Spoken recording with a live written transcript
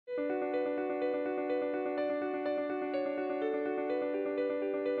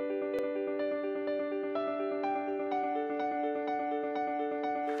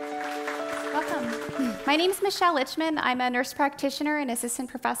My name is Michelle Litchman. I'm a nurse practitioner and assistant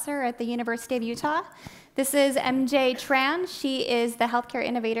professor at the University of Utah. This is MJ Tran. She is the healthcare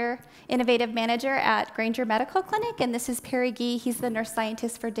innovative manager at Granger Medical Clinic, and this is Perry Gee. He's the nurse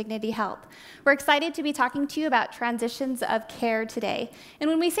scientist for Dignity Health. We're excited to be talking to you about transitions of care today. And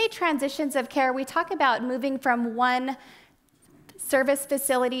when we say transitions of care, we talk about moving from one service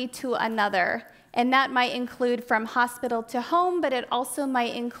facility to another. And that might include from hospital to home, but it also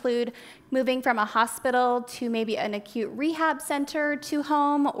might include moving from a hospital to maybe an acute rehab center to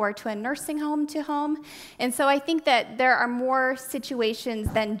home or to a nursing home to home. And so I think that there are more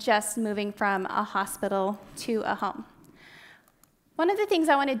situations than just moving from a hospital to a home. One of the things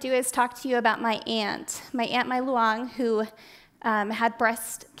I want to do is talk to you about my aunt, Mai Luong, who had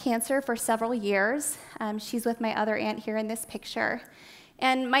breast cancer for several years. She's with my other aunt here in this picture.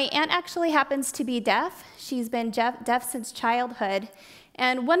 And my aunt actually happens to be deaf. She's been deaf since childhood.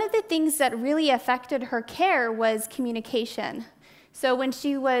 And one of the things that really affected her care was communication. So when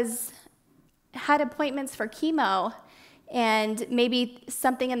she had appointments for chemo and maybe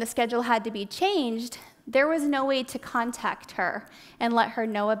something in the schedule had to be changed, there was no way to contact her and let her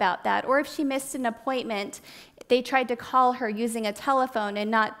know about that. Or if she missed an appointment, they tried to call her using a telephone and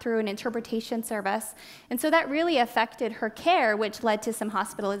not through an interpretation service. And so that really affected her care, which led to some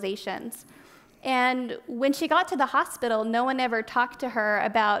hospitalizations. And when she got to the hospital, no one ever talked to her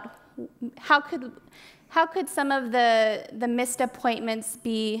about how could some of the missed appointments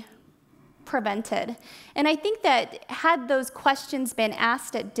be prevented. And I think that had those questions been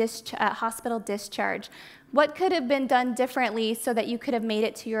asked at hospital discharge, what could have been done differently so that you could have made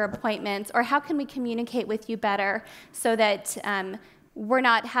it to your appointments? Or how can we communicate with you better so that we're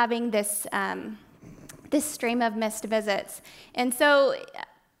not having this stream of missed visits? And so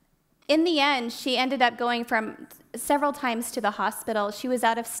in the end, she ended up going from several times to the hospital. She was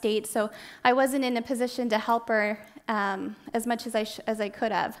out of state, so I wasn't in a position to help her as much as I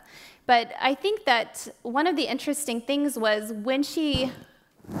could have. But I think that one of the interesting things was when she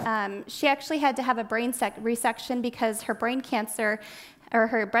actually had to have a brain resection because her brain cancer, or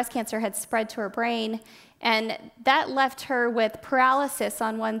her breast cancer, had spread to her brain, and that left her with paralysis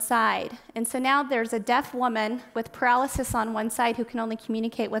on one side. And so now there's a deaf woman with paralysis on one side who can only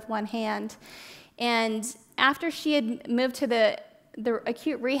communicate with one hand. And after she had moved to the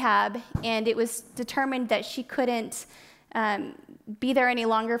acute rehab, and it was determined that she couldn't be there any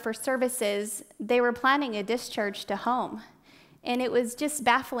longer for services, they were planning a discharge to home. And it was just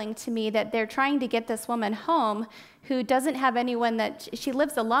baffling to me that they're trying to get this woman home who doesn't have anyone, she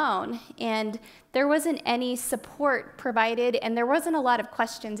lives alone, and there wasn't any support provided, and there wasn't a lot of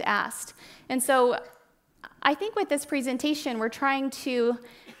questions asked. And so I think with this presentation, we're trying to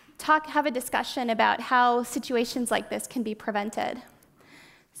have a discussion about how situations like this can be prevented.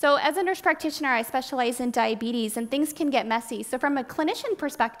 So as a nurse practitioner, I specialize in diabetes, and things can get messy. So from a clinician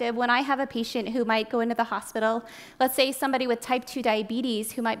perspective, when I have a patient who might go into the hospital, let's say somebody with type 2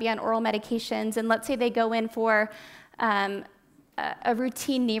 diabetes who might be on oral medications, and let's say they go in for a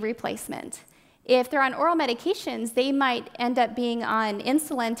routine knee replacement. If they're on oral medications, they might end up being on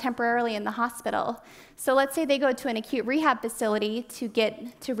insulin temporarily in the hospital. So let's say they go to an acute rehab facility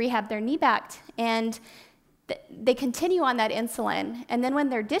to rehab their knee back, and they continue on that insulin, and then when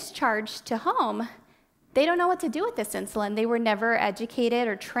they're discharged to home, they don't know what to do with this insulin. They were never educated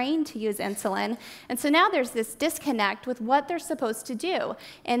or trained to use insulin, and so now there's this disconnect with what they're supposed to do,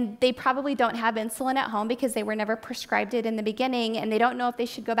 and they probably don't have insulin at home because they were never prescribed it in the beginning, and they don't know if they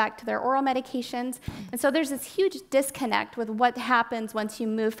should go back to their oral medications, and so there's this huge disconnect with what happens once you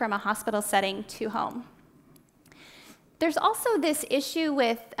move from a hospital setting to home. There's also this issue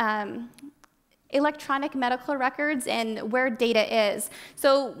with electronic medical records and where data is.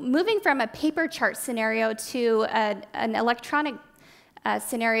 So moving from a paper chart scenario to an electronic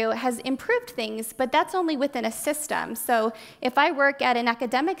scenario has improved things, but that's only within a system. So if I work at an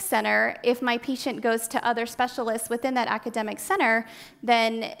academic center, if my patient goes to other specialists within that academic center,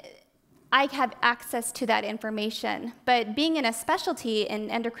 then I have access to that information. But being in a specialty in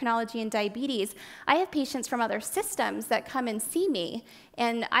endocrinology and diabetes, I have patients from other systems that come and see me,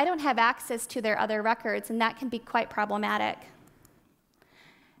 and I don't have access to their other records, and that can be quite problematic.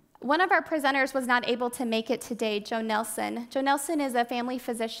 One of our presenters was not able to make it today, Joe Nelson. Joe Nelson is a family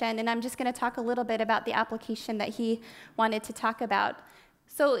physician, and I'm just going to talk a little bit about the application that he wanted to talk about.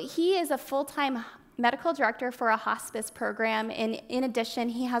 So he is a full-time medical director for a hospice program, and in addition,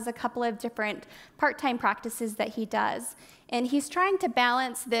 he has a couple of different part-time practices that he does. And he's trying to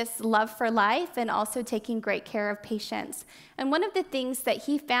balance this love for life and also taking great care of patients. And one of the things that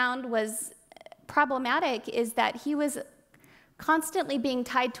he found was problematic is that he was constantly being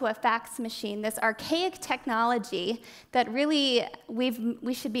tied to a fax machine, this archaic technology that really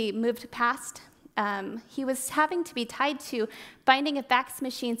we should be moved past. He was having to be tied to finding a fax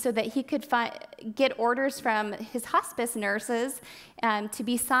machine so that he could get orders from his hospice nurses to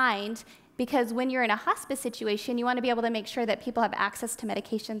be signed, because when you're in a hospice situation, you want to be able to make sure that people have access to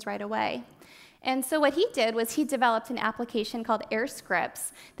medications right away. And so what he did was he developed an application called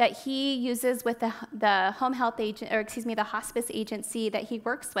AirScripts that he uses with the home health agent, or excuse me, the hospice agency that he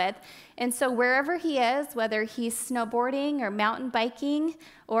works with. And so wherever he is, whether he's snowboarding or mountain biking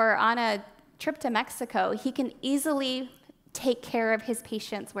or on a trip to Mexico, he can easily take care of his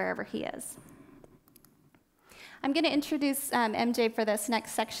patients wherever he is. I'm going to introduce MJ for this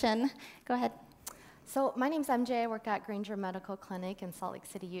next section. Go ahead. So my name's MJ. I work at Granger Medical Clinic in Salt Lake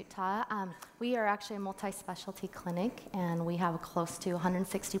City, Utah. We are actually a multi-specialty clinic, and we have close to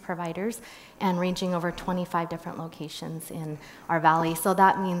 160 providers and ranging over 25 different locations in our valley. So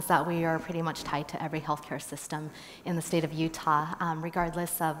that means that we are pretty much tied to every healthcare system in the state of Utah,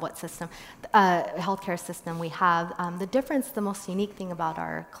 regardless of what system, healthcare system we have. The most unique thing about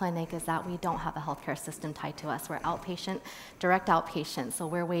our clinic is that we don't have a healthcare system tied to us. We're outpatient, direct outpatient, so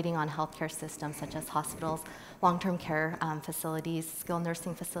we're waiting on healthcare systems such as hospitals, long-term care facilities, skilled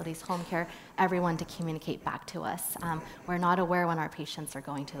nursing facilities, home care, everyone to communicate back to us. We're not aware when our patients are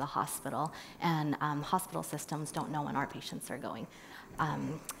going to the hospital, and hospital systems don't know when our patients are going.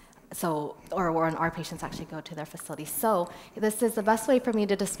 Or when our patients actually go to their facilities. So this is the best way for me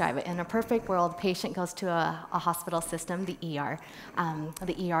to describe it. In a perfect world, patient goes to a hospital system, the ER.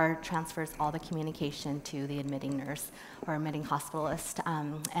 The ER transfers all the communication to the admitting nurse or admitting hospitalist,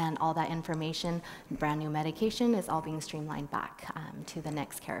 and all that information, brand new medication, is all being streamlined back to the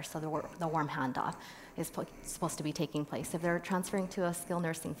next care. So the warm handoff is supposed to be taking place. If they're transferring to a skilled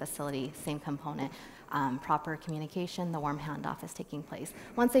nursing facility, same component. Proper communication, the warm handoff is taking place.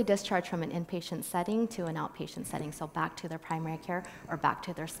 Once they discharge from an inpatient setting to an outpatient setting, so back to their primary care or back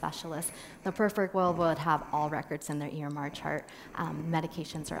to their specialist, the perfect world would have all records in their EMR chart.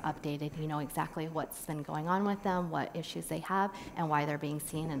 Medications are updated. You know exactly what's been going on with them, what issues they have, and why they're being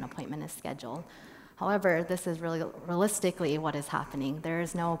seen, and an appointment is scheduled. However, this is really realistically what is happening. There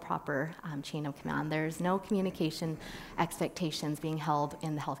is no proper chain of command. There is no communication expectations being held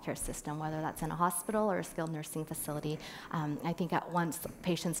in the healthcare system, whether that's in a hospital or a skilled nursing facility. I think at once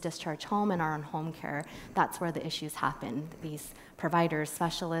patients discharge home and are on home care, that's where the issues happen. These providers,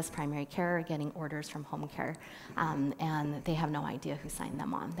 specialists, primary care are getting orders from home care, and they have no idea who signed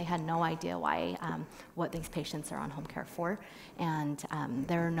them on. They had no idea why, what these patients are on home care for, and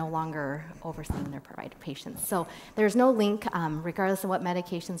they're no longer overseeing their provided patients. So there's no link, regardless of what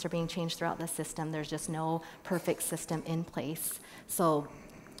medications are being changed throughout the system, there's just no perfect system in place. So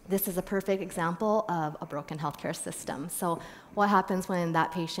this is a perfect example of a broken healthcare system. So what happens when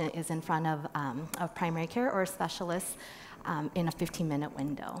that patient is in front of a primary care or a specialist in a 15-minute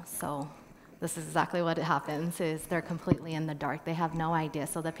window? So this is exactly what happens, is they're completely in the dark. They have no idea.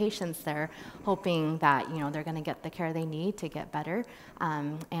 So the patient's there hoping that they're going to get the care they need to get better,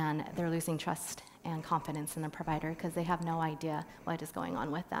 and they're losing trust and confidence in the provider because they have no idea what is going on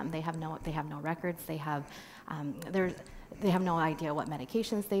with them. They have no records. They have no idea what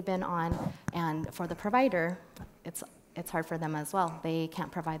medications they've been on, and for the provider, it's hard for them as well. They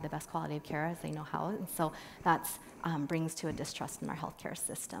can't provide the best quality of care as they know how, and so that brings to a distrust in our healthcare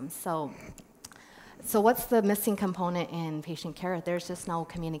system. So what's the missing component in patient care? There's just no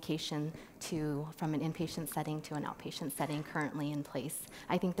communication from an inpatient setting to an outpatient setting currently in place.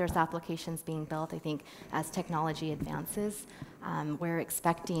 I think there's applications being built. I think as technology advances, we're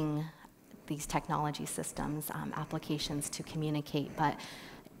expecting these technology systems, applications to communicate, but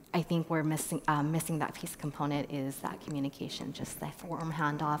I think we're missing that piece component is that communication, just the warm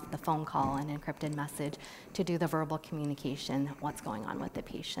handoff, the phone call, and encrypted message to do the verbal communication, what's going on with the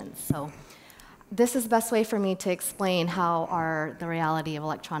patient. So this is the best way for me to explain how the reality of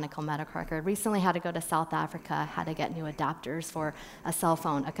electronic medical record. Recently had to go to South Africa, had to get new adapters for a cell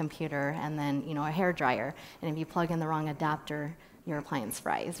phone, a computer, and then a hair dryer. And if you plug in the wrong adapter, your appliance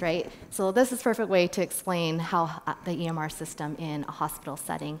fries, right? So this is a perfect way to explain how the EMR system in a hospital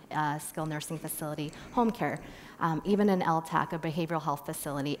setting, skilled nursing facility, home care, even an LTAC, a behavioral health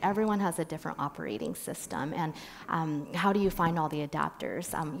facility, everyone has a different operating system. And how do you find all the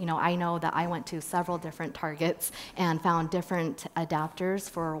adapters? I know that I went to several different Targets and found different adapters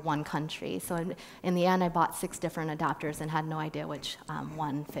for one country. So in the end, I bought 6 different adapters and had no idea which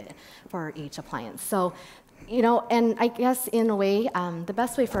one fit for each appliance. So You know, and I guess in a way, the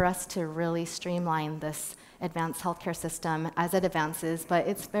best way for us to really streamline this advanced healthcare system as it advances, but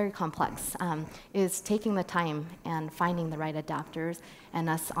it's very complex, is taking the time and finding the right adapters, and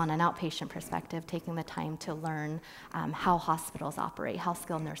us on an outpatient perspective, taking the time to learn how hospitals operate, how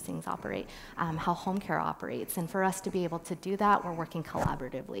skilled nursings operate, how home care operates. And for us to be able to do that, we're working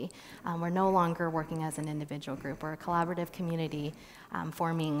collaboratively. We're no longer working as an individual group. We're a collaborative community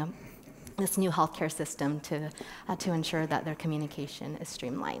forming this new healthcare system to ensure that their communication is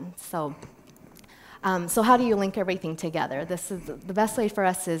streamlined. So how do you link everything together? This is the best way for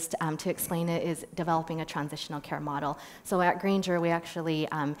us is to explain it is developing a transitional care model. So at Granger, we actually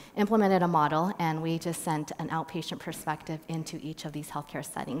implemented a model, and we just sent an outpatient perspective into each of these healthcare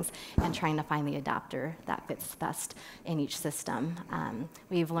settings and trying to find the adapter that fits best in each system.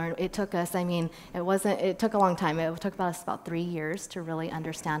 We've learned, it took us, I mean, it took a long time. It took us about 3 years to really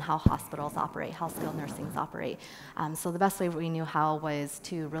understand how hospitals operate, how skilled nursings operate. So the best way we knew how was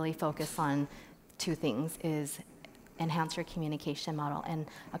to really focus on 2 things, is enhance your communication model and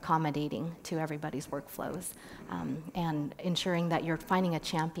accommodating to everybody's workflows, and ensuring that you're finding a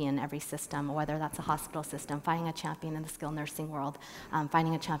champion in every system, whether that's a hospital system, finding a champion in the skilled nursing world,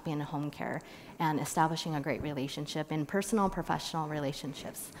 finding a champion in home care, and establishing a great relationship in personal and professional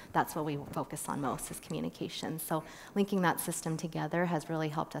relationships. That's what we focus on most, is communication. So linking that system together has really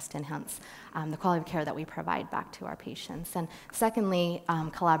helped us to enhance the quality of care that we provide back to our patients. And secondly,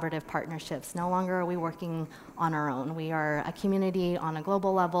 collaborative partnerships. No longer are we working on our own. We are a community on a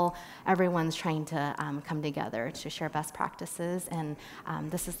global level. Everyone's trying to come together to share best practices, and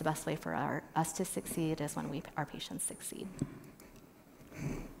this is the best way for us to succeed, is when our patients succeed.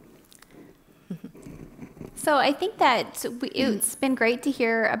 So I think that it's been great to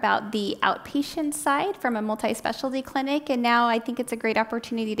hear about the outpatient side from a multi-specialty clinic, and now I think it's a great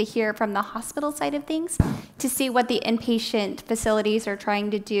opportunity to hear from the hospital side of things to see what the inpatient facilities are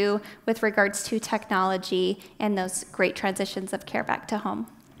trying to do with regards to technology and those great transitions of care back to home.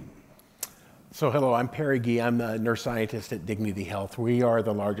 So hello, I'm Perry Gee. I'm a nurse scientist at Dignity Health. We are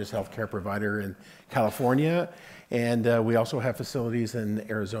the largest healthcare provider in California, and we also have facilities in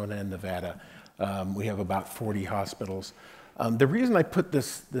Arizona and Nevada. We have about 40 hospitals. The reason I put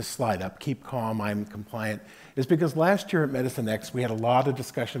this slide up, keep calm, I'm compliant, is because last year at Medicine X, we had a lot of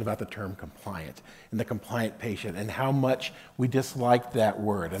discussion about the term compliant and the compliant patient and how much we disliked that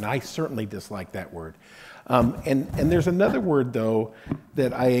word, and I certainly dislike that word. And there's another word, though,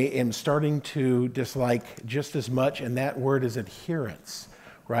 that I am starting to dislike just as much, and that word is adherence,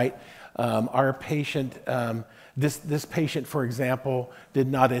 right? Our patient, this patient, for example, did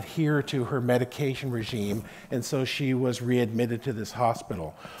not adhere to her medication regime, and so she was readmitted to this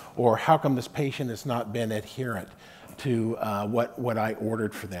hospital. Or how come this patient has not been adherent to what I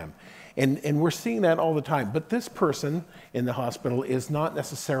ordered for them? And we're seeing that all the time. But this person in the hospital is not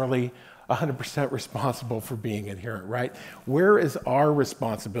necessarily 100% responsible for being adherent, right? Where is our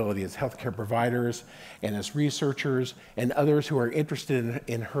responsibility as healthcare providers and as researchers and others who are interested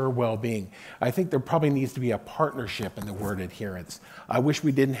in her well-being? I think there probably needs to be a partnership in the word adherence. I wish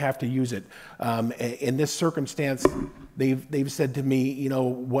we didn't have to use it. In this circumstance, they've said to me, you know,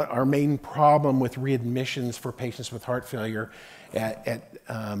 what our main problem with readmissions for patients with heart failure at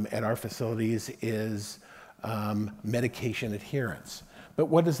our facilities is medication adherence. But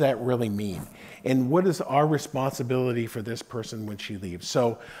what does that really mean? And what is our responsibility for this person when she leaves?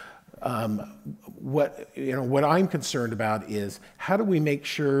 So what I'm concerned about is how do we make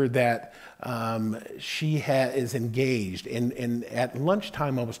sure that she is engaged? And at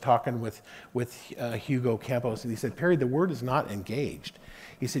lunchtime, I was talking with Hugo Campos, and he said, Perry, the word is not engaged.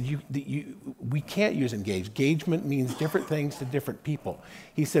 He said, we can't use engaged. Engagement means different things to different people.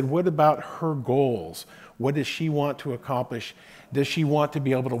 He said, what about her goals? What does she want to accomplish? Does she want to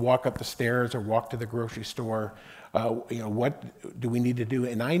be able to walk up the stairs or walk to the grocery store? What do we need to do?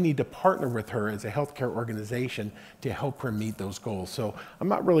 And I need to partner with her as a healthcare organization to help her meet those goals. So I'm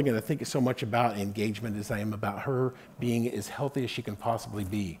not really going to think so much about engagement as I am about her being as healthy as she can possibly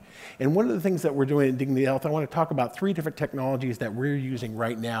be. And one of the things that we're doing at Dignity Health, I want to talk about 3 different technologies that we're using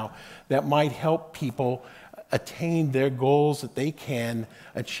right now that might help people attain their goals, that they can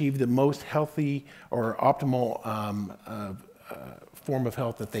achieve the most healthy or optimal form of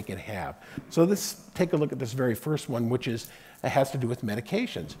health that they can have. So let's take a look at this very first one, which has to do with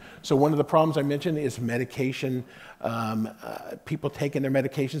medications. So one of the problems I mentioned is medication, people taking their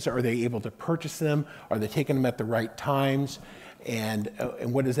medications. Are they able to purchase them? Are they taking them at the right times? And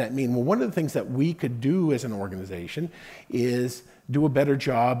what does that mean? Well, one of the things that we could do as an organization is do a better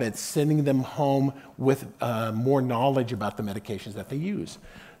job at sending them home with more knowledge about the medications that they use.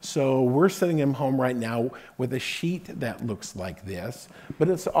 So we're sending them home right now with a sheet that looks like this, but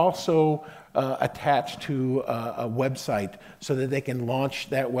it's also attached to a website so that they can launch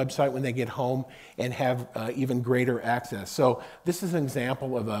that website when they get home and have even greater access. So this is an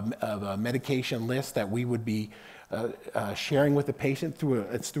example of a medication list that we would be sharing with the patient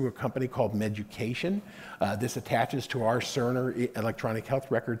through a company called Meducation. This attaches to our Cerner electronic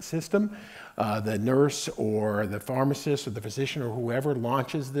health record system. The nurse or the pharmacist or the physician or whoever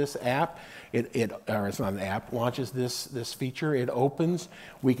launches this app, or it's not an app, launches this feature, it opens.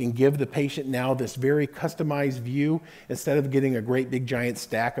 We can give the patient now this very customized view. Instead of getting a great big giant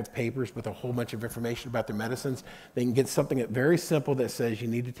stack of papers with a whole bunch of information about their medicines, they can get something that very simple that says you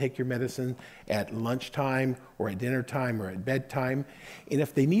need to take your medicine at lunchtime or at dinner time or at bedtime. And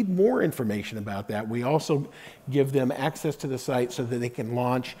if they need more information about that, we also give them access to the site so that they can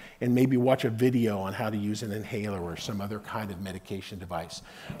launch and maybe watch a video on how to use an inhaler or some other kind of medication device.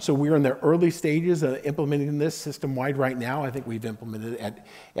 So we're in the early stages of implementing this system-wide right now. I think we've implemented it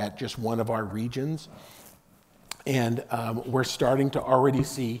at just one of our regions. And we're starting to already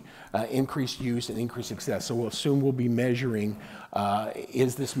see increased use and increased success. So soon we'll be measuring,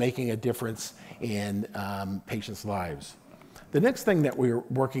 is this making a difference in patients' lives? The next thing that we're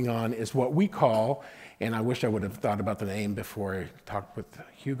working on is what we call, and I wish I would have thought about the name before I talked with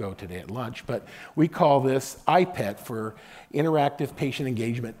Hugo today at lunch, but we call this IPET for Interactive Patient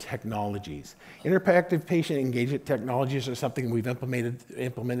Engagement Technologies. Interactive Patient Engagement Technologies are something we've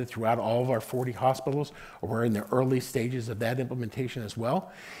implemented throughout all of our 40 hospitals. We're in the early stages of that implementation as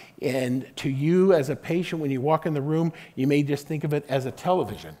well. And to you as a patient, when you walk in the room, you may just think of it as a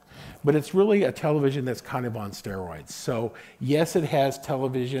television. But it's really a television that's kind of on steroids. So yes, it has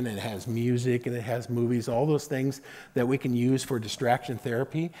television, it has music, and it has movies, all those things that we can use for distraction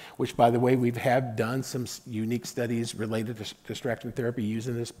therapy, which, by the way, we have done some unique studies related to distraction therapy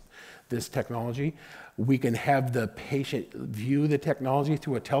using this technology. We can have the patient view the technology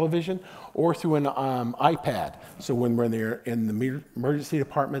through a television or through an iPad. So when they're in the emergency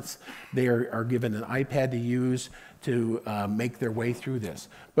departments, they are given an iPad to use to make their way through this.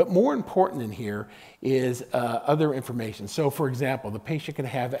 But more important in here is other information. So for example, the patient can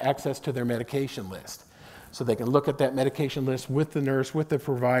have access to their medication list. So they can look at that medication list with the nurse, with the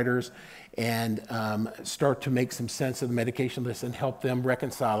providers, and start to make some sense of the medication list and help them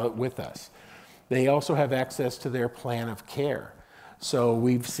reconcile it with us. They also have access to their plan of care. So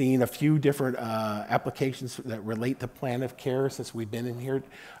we've seen a few different applications that relate to plan of care since we've been in here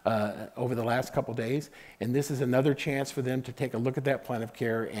over the last couple days. And this is another chance for them to take a look at that plan of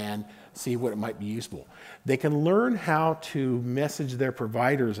care and see what it might be useful. They can learn how to message their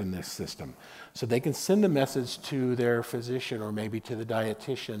providers in this system. So they can send a message to their physician or maybe to the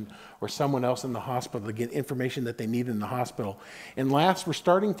dietitian or someone else in the hospital to get information that they need in the hospital. And last, we're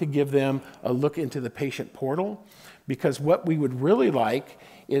starting to give them a look into the patient portal, because what we would really like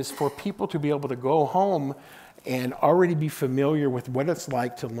is for people to be able to go home and already be familiar with what it's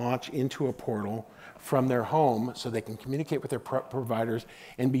like to launch into a portal from their home so they can communicate with their providers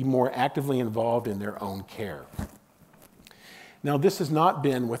and be more actively involved in their own care. Now, this has not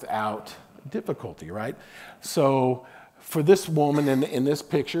been without difficulty, right? So for this woman in this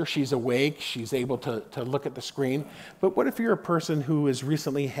picture, she's awake, she's able to look at the screen. But what if you're a person who has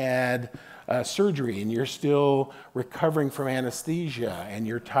recently had surgery and you're still recovering from anesthesia and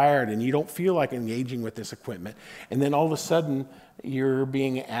you're tired and you don't feel like engaging with this equipment, and then all of a sudden you're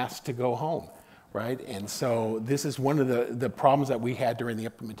being asked to go home, right? And so this is one of the problems that we had during the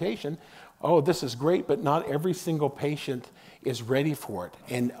implementation. Oh, this is great, but not every single patient is ready for it.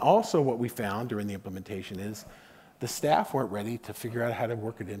 And also what we found during the implementation is the staff weren't ready to figure out how to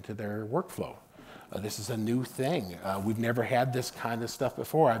work it into their workflow. This is a new thing. We've never had this kind of stuff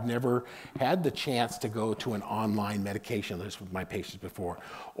before. I've never had the chance to go to an online medication list with my patients before,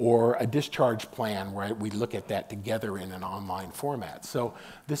 or a discharge plan where we look at that together in an online format. So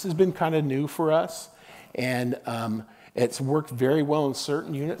this has been kind of new for us, and it's worked very well in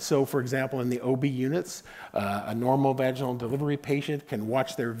certain units. So for example, in the OB units, a normal vaginal delivery patient can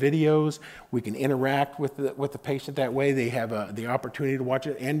watch their videos. We can interact with the patient that way. They have the opportunity to watch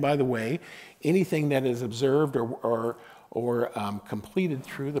it. And by the way, anything that is observed or completed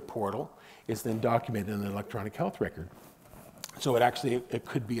through the portal is then documented in the electronic health record. So it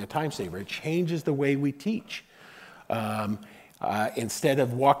could be a time saver. It changes the way we teach. Instead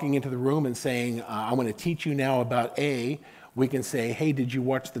of walking into the room and saying, I want to teach you now about A, we can say, hey, did you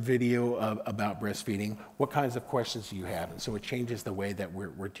watch the video about breastfeeding? What kinds of questions do you have? And so it changes the way that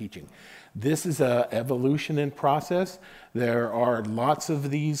we're teaching. This is an evolution in process. There are lots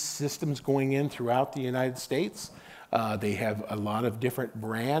of these systems going in throughout the United States. They have a lot of different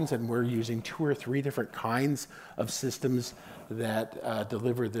brands, and we're using 2 or 3 different kinds of systems that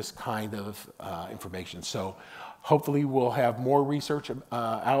deliver this kind of information. So hopefully we'll have more research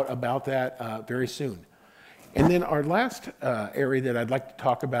out about that very soon. And then our last area that I'd like to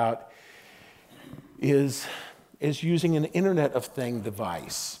talk about is using an Internet of Things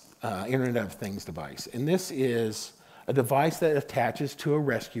device. And this is a device that attaches to a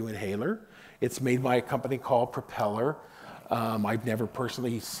rescue inhaler. It's made by a company called Propeller. I've never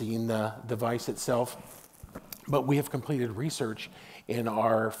personally seen the device itself, but we have completed research in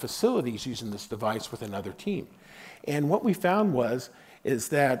our facilities using this device with another team. And what we found is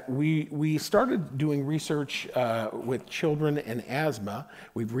that we started doing research with children and asthma.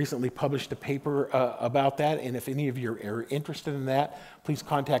 We've recently published a paper about that, and if any of you are interested in that, please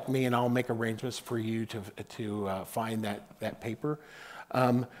contact me and I'll make arrangements for you to find that paper.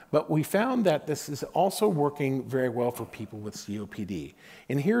 But we found that this is also working very well for people with COPD.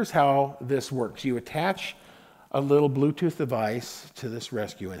 And here's how this works. You attach a little Bluetooth device to this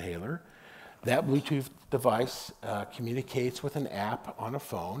rescue inhaler. That Bluetooth device communicates with an app on a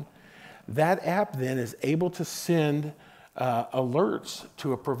phone. That app then is able to send alerts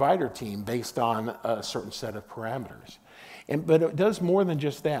to a provider team based on a certain set of parameters. But it does more than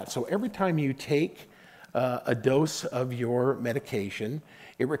just that. So every time you take a dose of your medication,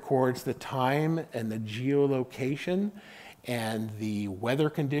 it records the time and the geolocation and the weather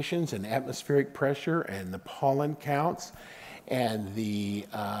conditions and atmospheric pressure and the pollen counts and the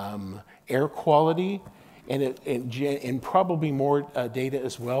air quality, and probably more data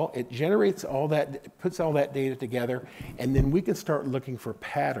as well. It generates all that, puts all that data together, and then we can start looking for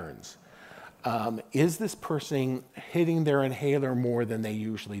patterns. Is this person hitting their inhaler more than they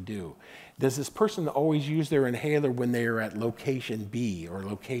usually do? Does this person always use their inhaler when they are at location B or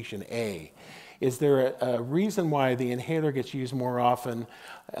location A? Is there a reason why the inhaler gets used more often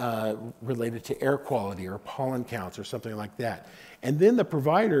related to air quality or pollen counts or something like that? And then the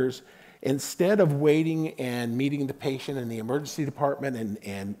providers, instead of waiting and meeting the patient in the emergency department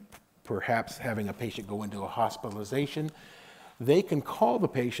and perhaps having a patient go into a hospitalization, they can call the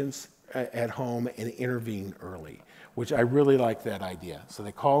patients at home and intervene early, which I really like that idea. So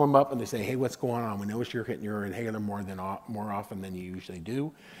they call them up and they say, hey, what's going on? We notice you're hitting your inhaler more often than you usually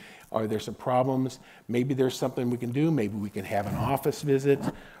do. Are there some problems? Maybe there's something we can do. Maybe we can have an office visit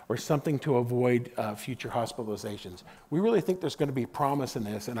or something to avoid future hospitalizations. We really think there's going to be promise in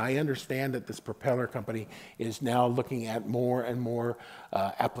this, and I understand that this Propeller company is now looking at more and more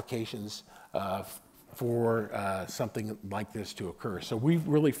applications for something like this to occur. So we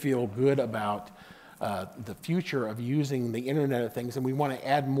really feel good about the future of using the Internet of Things, and we want to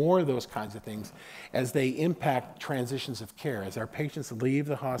add more of those kinds of things as they impact transitions of care, as our patients leave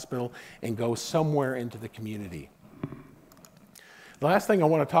the hospital and go somewhere into the community. The last thing I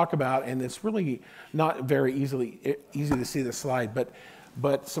want to talk about, and it's really not very easy to see the slide,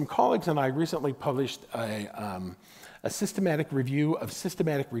 but some colleagues and I recently published a systematic review of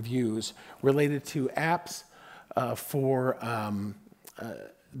systematic reviews related to apps for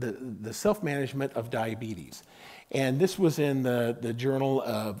the self-management of diabetes. And this was in the Journal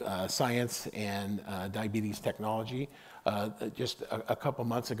of Science and Diabetes Technology just a couple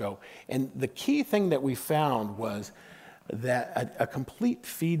months ago. And the key thing that we found was that a complete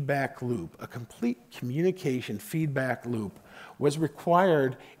feedback loop, a complete communication feedback loop was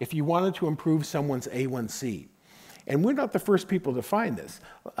required if you wanted to improve someone's A1C. And we're not the first people to find this.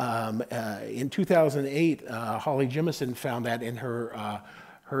 In 2008, Holly Jimison found that in her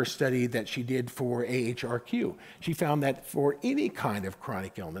study that she did for AHRQ. She found that for any kind of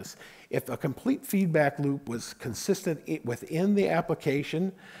chronic illness, if a complete feedback loop was consistent within the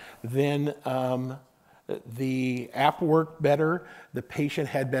application, then the app worked better, the patient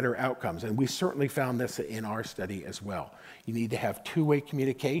had better outcomes. And we certainly found this in our study as well. You need to have two-way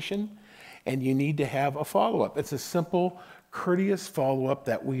communication, and you need to have a follow-up. It's a simple, courteous follow-up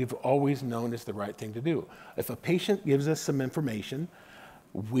that we've always known is the right thing to do. If a patient gives us some information,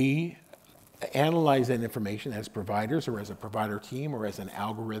 we analyze that information as providers or as a provider team or as an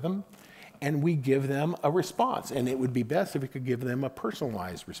algorithm, and we give them a response. And it would be best if we could give them a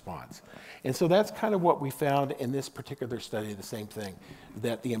personalized response. And so that's kind of what we found in this particular study, the same thing,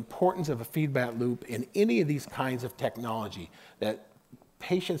 that the importance of a feedback loop in any of these kinds of technology, that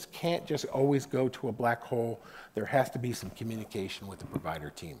patients can't just always go to a black hole. There has to be some communication with the provider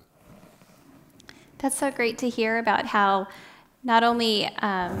team. That's so great to hear about how not only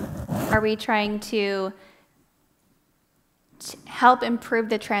are we trying to help improve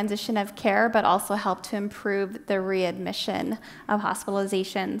the transition of care, but also help to improve the readmission of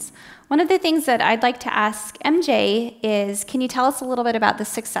hospitalizations. One of the things that I'd like to ask MJ is, can you tell us a little bit about the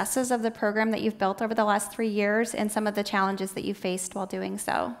successes of the program that you've built over the last 3 years and some of the challenges that you faced while doing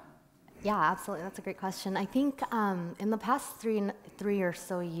so? Yeah, absolutely. That's a great question. I think in the past three or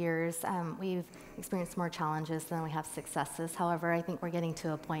so years, we've experienced more challenges than we have successes. However, I think we're getting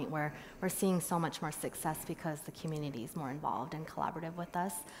to a point where we're seeing so much more success because the community is more involved and collaborative with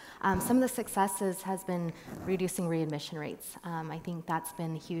us. Some of the successes has been reducing readmission rates. I think that's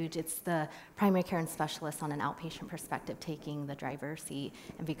been huge. It's the primary care and specialists on an outpatient perspective taking the driver's seat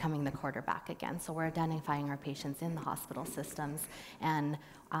and becoming the quarterback again. So we're identifying our patients in the hospital systems and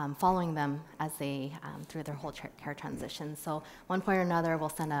following them as they through their whole care transition. So one point or another, we'll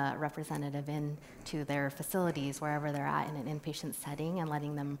send a representative in to their facilities, wherever they're at in an inpatient setting,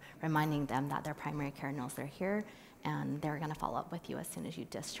 and reminding them that their primary care knows they're here, and they're going to follow up with you as soon as you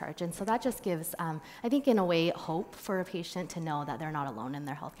discharge. And so that just gives, I think in a way, hope for a patient to know that they're not alone in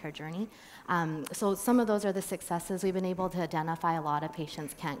their healthcare journey. So some of those are the successes. We've been able to identify a lot of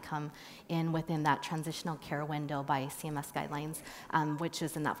patients can't come in within that transitional care window by CMS guidelines, which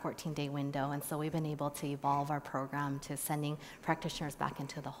is in that 14-day window. And so we've been able to evolve our program to sending practitioners back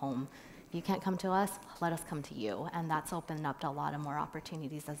into the home. If you can't come to us, let us come to you. And that's opened up to a lot of more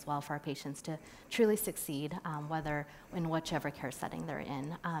opportunities as well for our patients to truly succeed, whether in whichever care setting they're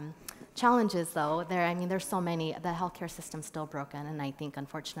in. Challenges, though, there's so many. The healthcare system's still broken, and I think,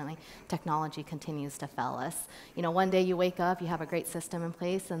 unfortunately, technology continues to fail us. You know, one day you wake up, you have a great system in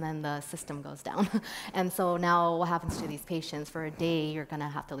place, and then the system goes down. And so now what happens to these patients? For a day, you're going to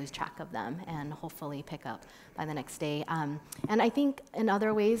have to lose track of them and hopefully pick up by the next day. And I think in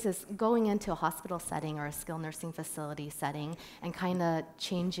other ways is going into a hospital setting or a skilled nursing facility setting and kind of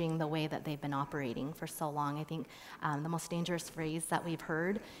changing the way that they've been operating for so long. I think the most dangerous phrase that we've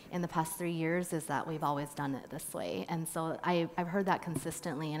heard in the past 3 years is that we've always done it this way. And so I've heard that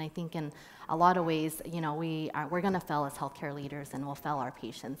consistently, and I think in a lot of ways, you know, we're going to fail as healthcare leaders, and we'll fail our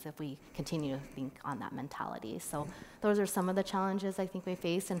patients if we continue to think on that mentality. So those are some of the challenges I think we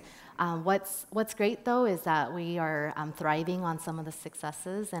face. And what's great, though, is that we are thriving on some of the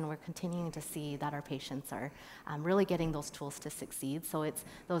successes, and we're continuing to see that our patients are really getting those tools to succeed. So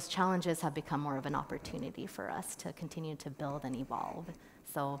those challenges have become more of an opportunity for us to continue to build and evolve.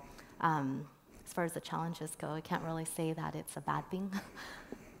 So as far as the challenges go, I can't really say that it's a bad thing.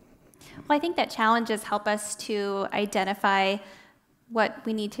 Well, I think that challenges help us to identify what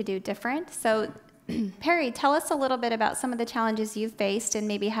we need to do different. So Perry, tell us a little bit about some of the challenges you've faced and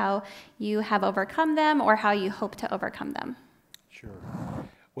maybe how you have overcome them or how you hope to overcome them. Sure.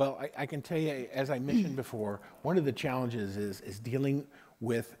 Well, I can tell you, as I mentioned before, one of the challenges is dealing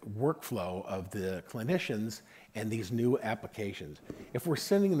with workflow of the clinicians and these new applications. If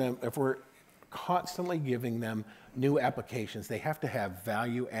we're constantly giving them new applications, they have to have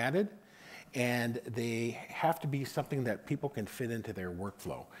value added, and they have to be something that people can fit into their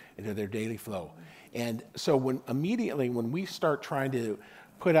workflow, into their daily flow. And so immediately when we start trying to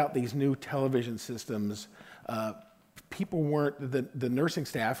put out these new television systems, people weren't, the nursing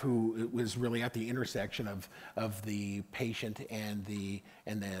staff, who was really at the intersection of the patient and the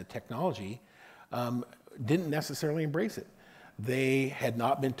technology, didn't necessarily embrace it. They had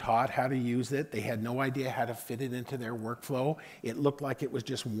not been taught how to use it. They had no idea how to fit it into their workflow. It looked like it was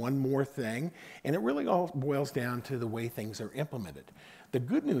just one more thing. And it really all boils down to the way things are implemented. The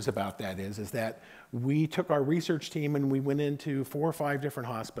good news about that is that we took our research team and we went into 4 or 5 different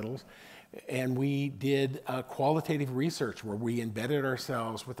hospitals, and we did qualitative research where we embedded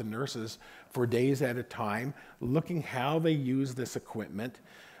ourselves with the nurses for days at a time, looking how they use this equipment,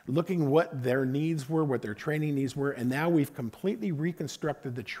 looking what their needs were, what their training needs were, and now we've completely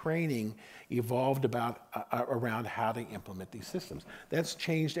reconstructed the training evolved around how to implement these systems. That's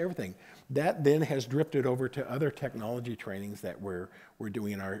changed everything. That then has drifted over to other technology trainings that we're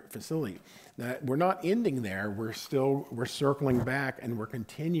doing in our facility. Now, we're not ending there. We're circling back, and we're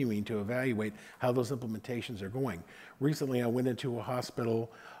continuing to evaluate how those implementations are going. Recently, I went into a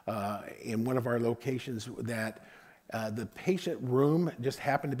hospital in one of our locations that the patient room just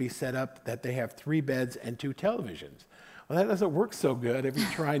happened to be set up that they have 3 beds and 2 televisions. Well, that doesn't work so good if you're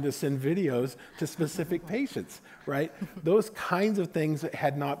trying to send videos to specific patients, right? Those kinds of things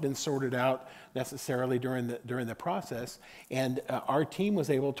had not been sorted out necessarily during the process, and our team was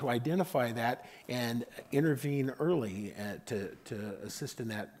able to identify that and intervene early to assist in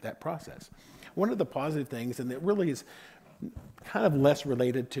that process. One of the positive things, and it really is kind of less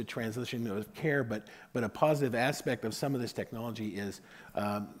related to transition of care, but a positive aspect of some of this technology is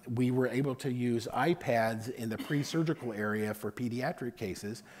we were able to use iPads in the pre-surgical area for pediatric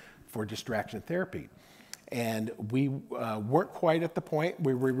cases for distraction therapy. And we weren't quite at the point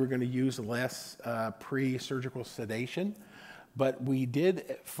where we were going to use less pre-surgical sedation, but we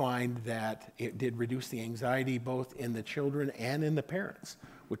did find that it did reduce the anxiety both in the children and in the parents,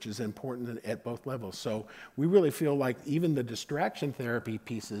 which is important at both levels. So we really feel like even the distraction therapy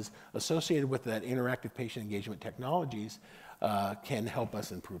pieces associated with that interactive patient engagement technologies can help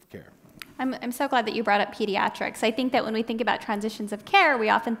us improve care. I'm so glad that you brought up pediatrics. I think that when we think about transitions of care, we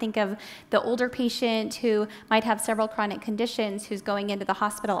often think of the older patient who might have several chronic conditions who's going into the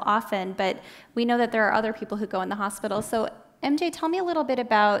hospital often, but we know that there are other people who go in the hospital. So MJ, tell me a little bit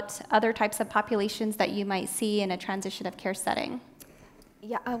about other types of populations that you might see in a transition of care setting.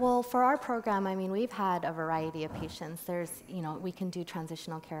 Yeah, well, for our program, I mean, we've had a variety of patients. There's, we can do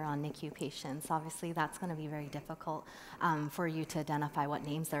transitional care on NICU patients. Obviously, that's going to be very difficult for you to identify what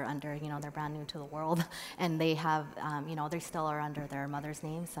names they're under. They're brand new to the world, and they have, they still are under their mother's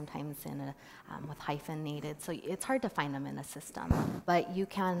name, sometimes with hyphenated. So it's hard to find them in a system. But you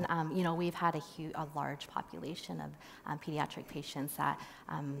can, we've had a large population of pediatric patients that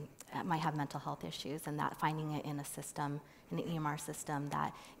might have mental health issues, and that finding it in a system, in an EMR system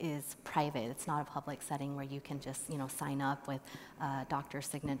that is private. It's not a public setting where you can just, sign up with a doctor's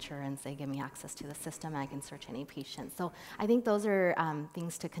signature and say, give me access to the system, and I can search any patient. So I think those are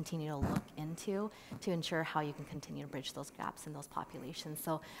things to continue to look into to ensure how you can continue to bridge those gaps in those populations.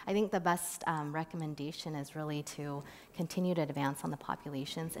 So I think the best recommendation is really to continue to advance on the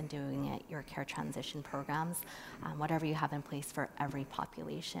populations and doing it, your care transition programs, whatever you have in place for every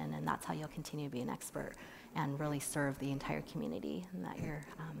population, and that's how you'll continue to be an expert and really serve the entire community that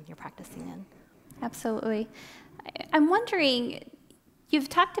you're practicing in. Absolutely. I'm wondering, you've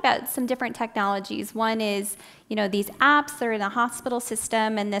talked about some different technologies. One is, these apps that are in the hospital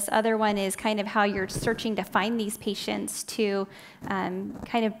system, and this other one is kind of how you're searching to find these patients to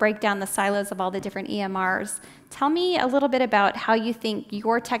kind of break down the silos of all the different EMRs. Tell me a little bit about how you think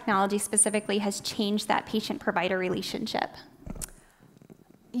your technology specifically has changed that patient-provider relationship.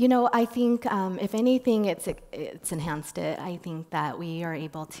 I think if anything, it's enhanced it. I think that we are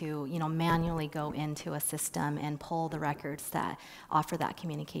able to, manually go into a system and pull the records that offer that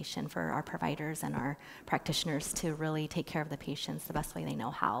communication for our providers and our practitioners to really take care of the patients the best way they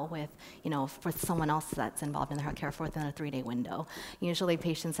know how with someone else that's involved in their healthcare for within a 3-day window. Usually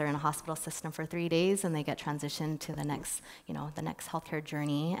patients are in a hospital system for 3 days and they get transitioned to the next healthcare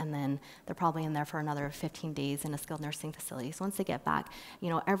journey, and then they're probably in there for another 15 days in a skilled nursing facility. So once they get back,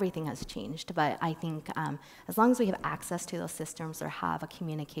 everything has changed. But I think as long as we have access to those systems or have a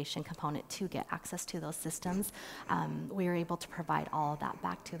communication component to get access to those systems, we are able to provide all of that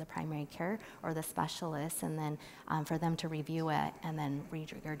back to the primary care or the specialist, and then for them to review it and then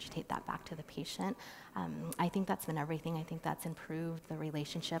regurgitate that back to the patient. I think that's been everything. I think that's improved the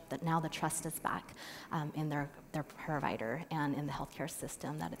relationship, that now the trust is back in their provider and in the healthcare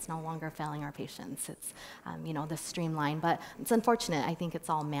system, that it's no longer failing our patients. It's, the streamline, but it's unfortunate. I think it's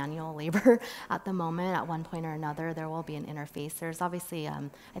all manual labor at the moment. At one point or another, there will be an interface. There's obviously, I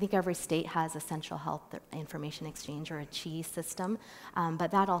think every state has a central health information exchange or a CHI system,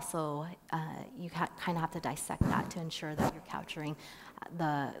 but that also, you kind of have to dissect that to ensure that you're capturing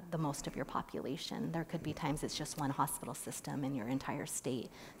the most of your population. There could be times it's just one hospital system in your entire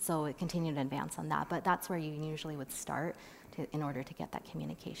state. So it continue to advance on that, but that's where you usually would start in order to get that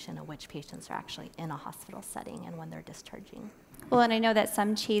communication of which patients are actually in a hospital setting and when they're discharging. Well, and I know that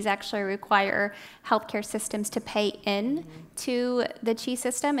some CHIs actually require healthcare systems to pay in to the CHI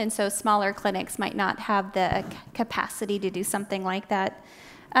system, and so smaller clinics might not have the capacity to do something like that.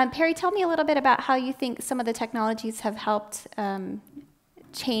 Perry, tell me a little bit about how you think some of the technologies have helped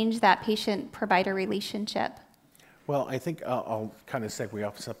change that patient-provider relationship. Well, I think I'll kind of segue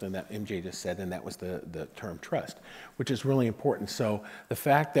off something that MJ just said, and that was the term trust, which is really important. So the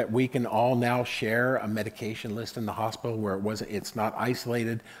fact that we can all now share a medication list in the hospital where it's not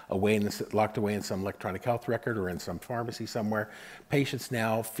isolated, locked away in some electronic health record or in some pharmacy somewhere, patients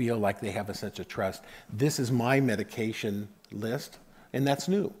now feel like they have a sense of trust. This is my medication list, and that's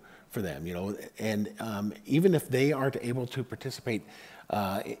new for them, and even if they aren't able to participate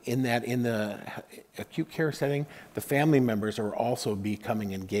in the acute care setting, the family members are also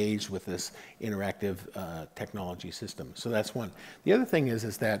becoming engaged with this interactive technology system. So that's one. The other thing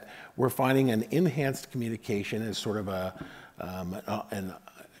is that we're finding an enhanced communication as sort of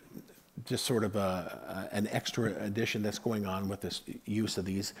just sort of an extra addition that's going on with this use of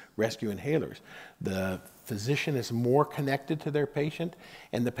these rescue inhalers. The physician is more connected to their patient,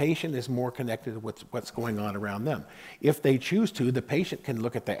 and the patient is more connected with what's going on around them. If they choose to, the patient can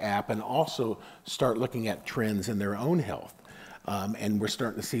look at the app and also start looking at trends in their own health. And we're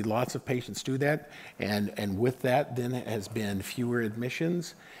starting to see lots of patients do that, and with that then has been fewer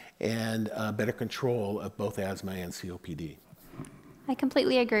admissions and better control of both asthma and COPD. I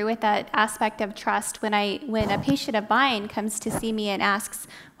completely agree with that aspect of trust. When a patient of mine comes to see me and asks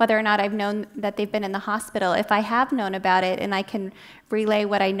whether or not I've known that they've been in the hospital, if I have known about it and I can relay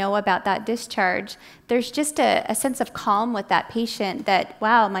what I know about that discharge, there's just a sense of calm with that patient that,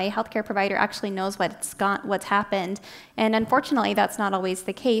 wow, my healthcare provider actually knows what's happened. And unfortunately, that's not always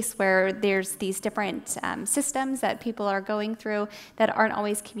the case, where there's these different systems that people are going through that aren't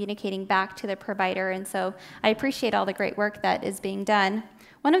always communicating back to the provider. And so I appreciate all the great work that is being done.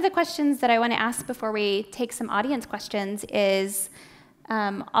 One of the questions that I want to ask before we take some audience questions is,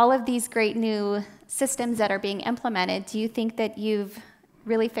 all of these great new systems that are being implemented, do you think that you've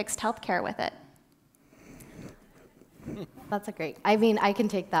really fixed healthcare with it? That's a great, I mean, I can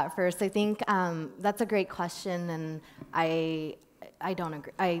take that first. I think that's a great question, and I don't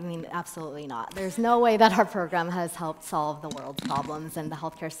agree. I mean, absolutely not. There's no way that our program has helped solve the world's problems and the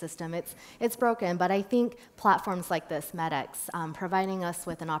healthcare system. It's broken, but I think platforms like this, MedX, providing us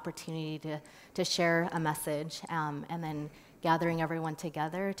with an opportunity to share a message and then gathering everyone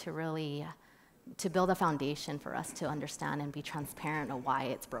together to really build a foundation for us to understand and be transparent of why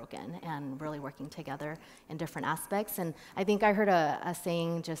it's broken, and really working together in different aspects. And I think I heard a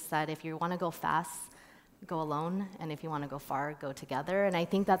saying just that if you want to go fast, go alone, and if you want to go far, go together. And I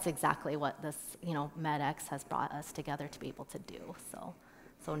think that's exactly what this, MedX has brought us together to be able to do.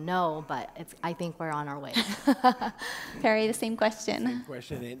 So no, but I think we're on our way. Perry, the same question. Same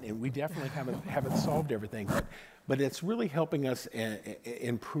question, and we definitely haven't solved everything, but it's really helping us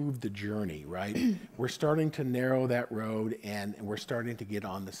improve the journey, right? We're starting to narrow that road, and we're starting to get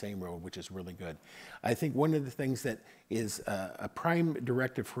on the same road, which is really good. I think one of the things that is a prime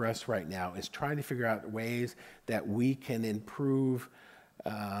directive for us right now is trying to figure out ways that we can improve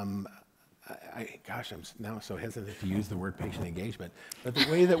I'm now so hesitant to use the word patient engagement, but the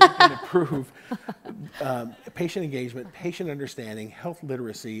way that we can improve patient engagement, patient understanding, health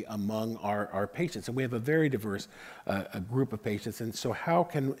literacy among our patients. And we have a very diverse a group of patients, and so how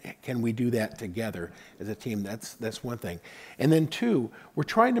can we do that together as a team? That's one thing. And then two, we're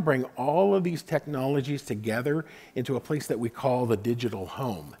trying to bring all of these technologies together into a place that we call the digital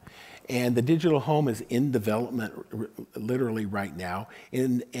home. And the digital home is in development literally right now.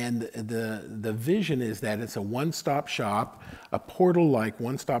 And the vision is that it's a one-stop shop, a portal-like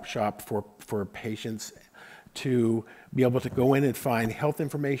one-stop shop for patients to be able to go in and find health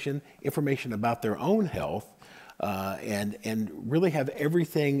information about their own health, and really have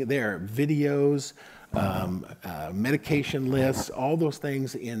everything there, videos, medication lists, all those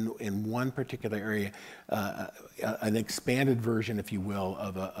things in one particular area, an expanded version, if you will,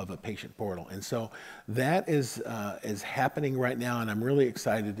 of a patient portal. And so that is happening right now, and I'm really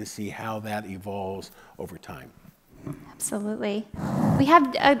excited to see how that evolves over time. Absolutely. We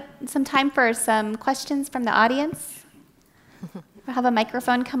have some time for some questions from the audience. We'll have a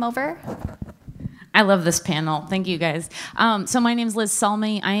microphone come over. I love this panel. Thank you, guys. So my name is Liz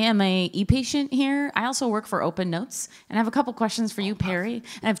Salmi. I am a e-patient here. I also work for Open Notes, and I have a couple questions for you, Perry.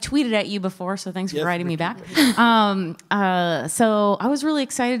 And I've tweeted at you before, so thanks for writing me back. So I was really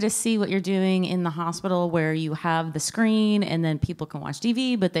excited to see what you're doing in the hospital, where you have the screen, and then people can watch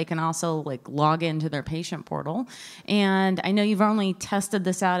TV, but they can also log into their patient portal. And I know you've only tested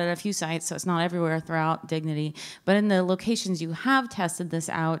this out at a few sites, so it's not everywhere throughout Dignity. But in the locations you have tested this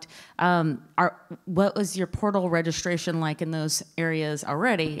out, what was your portal registration like in those areas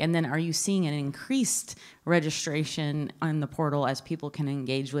already? And then are you seeing an increased registration on the portal as people can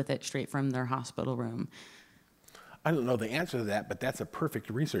engage with it straight from their hospital room? I don't know the answer to that, but that's a perfect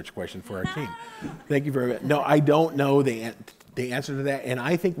research question for our team. Thank you very much. No, I don't know the answer to that, and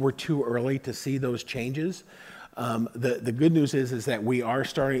I think we're too early to see those changes. The good news is that we are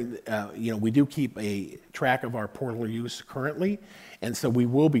starting, we do keep a track of our portal use currently, and so we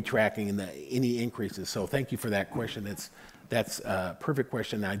will be tracking any increases. So thank you for that question. That's a perfect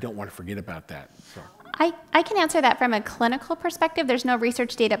question, and I don't want to forget about that. So. I can answer that from a clinical perspective. There's no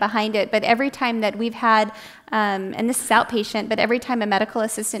research data behind it, but every time that we've had, and this is outpatient, but every time a medical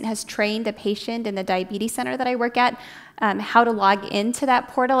assistant has trained a patient in the diabetes center that I work at, how to log into that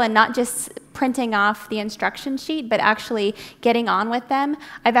portal, and not just printing off the instruction sheet, but actually getting on with them,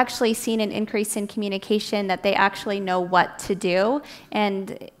 I've actually seen an increase in communication, that they actually know what to do.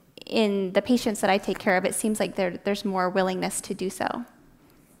 And in the patients that I take care of, it seems like there's more willingness to do so.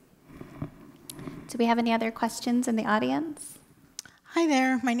 Do we have any other questions in the audience? Hi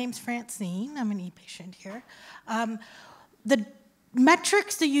there, my name's Francine. I'm an e-patient here. The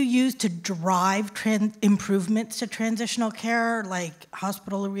metrics that you use to drive improvements to transitional care, like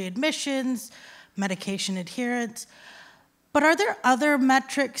hospital readmissions, medication adherence, but are there other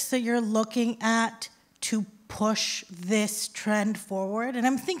metrics that you're looking at to push this trend forward? And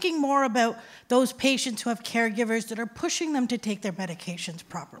I'm thinking more about those patients who have caregivers that are pushing them to take their medications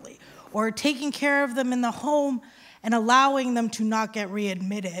properly, or taking care of them in the home and allowing them to not get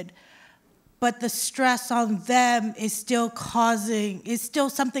readmitted. But the stress on them is still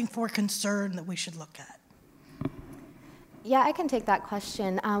something for concern that we should look at. Yeah, I can take that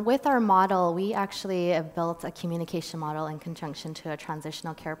question. With our model, we actually have built a communication model in conjunction to a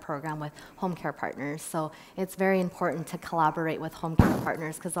transitional care program with home care partners. So it's very important to collaborate with home care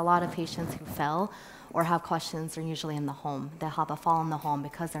partners, because a lot of patients who fell or have questions are usually in the home. They'll have a fall in the home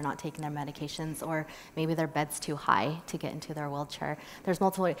because they're not taking their medications, or maybe their bed's too high to get into their wheelchair. There's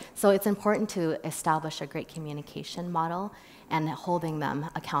multiple, so it's important to establish a great communication model and holding them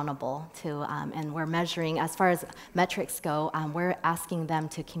accountable to, and we're measuring, as far as metrics go, we're asking them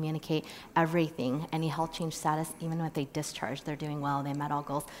to communicate everything, any health change status, even if they discharge, they're doing well, they met all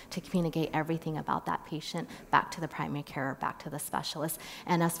goals, to communicate everything about that patient back to the primary care or back to the specialist.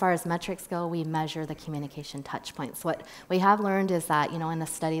 And as far as metrics go, we measure the communication touch points. What we have learned is that, in the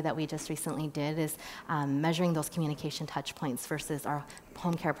study that we just recently did, is measuring those communication touch points versus our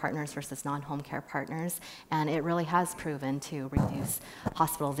home care partners versus non-home care partners, and it really has proven to reduce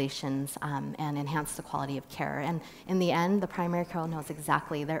hospitalizations and enhance the quality of care. And in the end, the primary care knows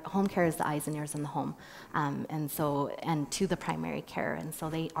exactly, their home care is the eyes and ears in the home, and to the primary care, and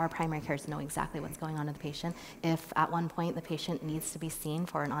so our primary cares know exactly what's going on in the patient. If at one point the patient needs to be seen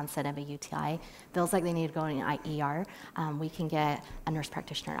for an onset of a UTI, feels like they need to go to an ER, we can get a nurse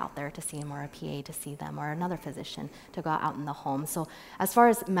practitioner out there to see them, or a PA to see them, or another physician to go out in the home. So as far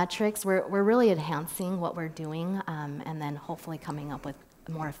as metrics, we're really enhancing what we're doing, and then hopefully coming up with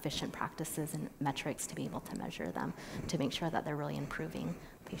more efficient practices and metrics to be able to measure them, to make sure that they're really improving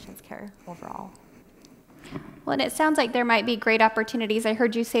patients' care overall. Well, and it sounds like there might be great opportunities. I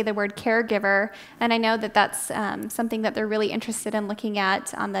heard you say the word caregiver, and I know that that's something that they're really interested in looking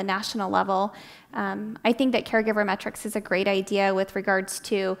at on the national level. I think that caregiver metrics is a great idea with regards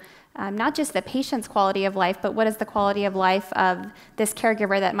to not just the patient's quality of life, but what is the quality of life of this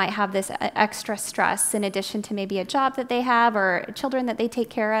caregiver that might have this extra stress in addition to maybe a job that they have or children that they take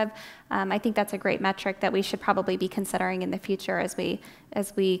care of. I think that's a great metric that we should probably be considering in the future as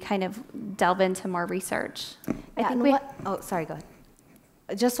we kind of delve into more research. Yeah, sorry, go ahead.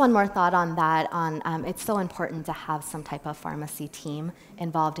 Just one more thought on that. It's so important to have some type of pharmacy team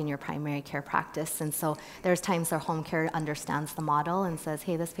involved in your primary care practice. And so there's times where home care understands the model and says,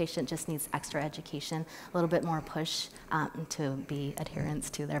 hey, this patient just needs extra education, a little bit more push to be adherence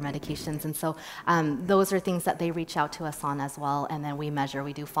to their medications. And so those are things that they reach out to us on as well. And then we measure,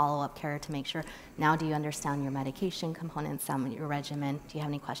 we do follow-up care to make sure, now do you understand your medication components, your regimen? Do you have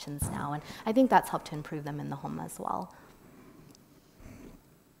any questions now? And I think that's helped to improve them in the home as well.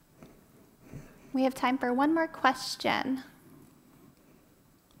 We have time for one more question.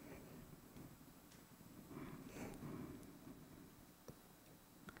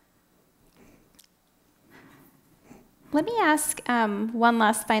 Let me ask one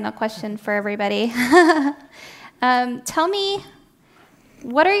last final question for everybody. Tell me,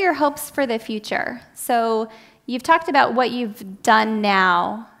 what are your hopes for the future? So you've talked about what you've done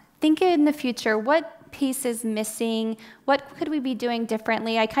now. Think in the future, what piece is missing? What could we be doing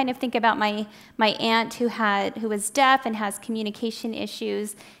differently? I kind of think about my aunt who was deaf and has communication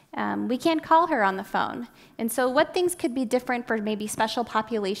issues. We can't call her on the phone. And so what things could be different for maybe special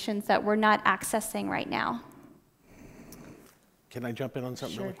populations that we're not accessing right now? Can I jump in on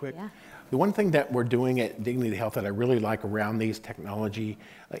something really quick? Yeah. The one thing that we're doing at Dignity Health that I really like around these technology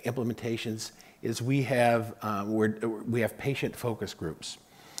implementations is we have patient focus groups.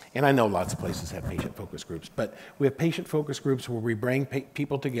 And I know lots of places have patient focus groups, but we have patient focus groups where we bring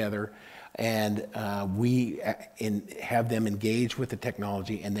people together and we have them engage with the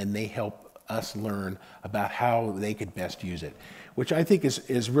technology, and then they help us learn about how they could best use it, which I think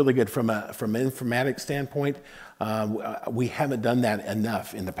is really good from an informatics standpoint. We haven't done that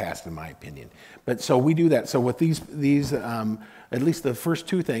enough in the past, in my opinion. But so we do that. So with these at least the first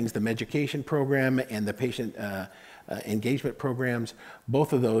two things, the education program and the patient engagement programs,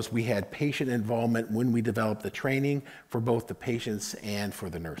 both of those, we had patient involvement when we developed the training for both the patients and for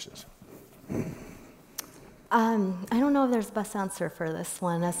the nurses. I don't know if there's a best answer for this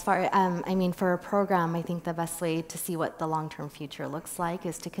one. As far, I mean, for a program, I think the best way to see what the long-term future looks like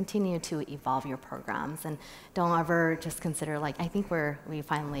is to continue to evolve your programs, and don't ever just consider, like, I think we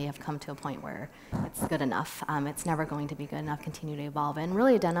finally have come to a point where it's good enough. It's never going to be good enough. Continue to evolve and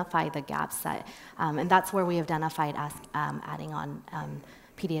really identify the gaps that, and that's where we have identified as adding on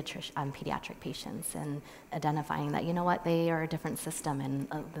pediatric patients and identifying that, you know what, they are a different system in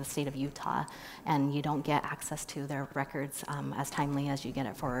the state of Utah, and you don't get access to their records as timely as you get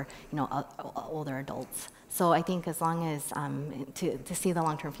it for, you know, older adults. So I think as long as to see the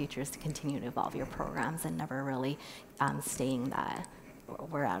long-term future is to continue to evolve your programs and never really staying that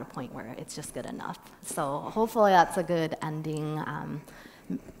we're at a point where it's just good enough. So hopefully that's a good ending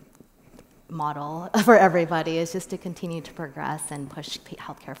model for everybody, is just to continue to progress and push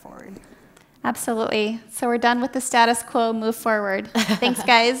healthcare forward. Absolutely. So we're done with the status quo, move forward. Thanks,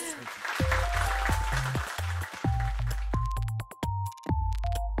 guys.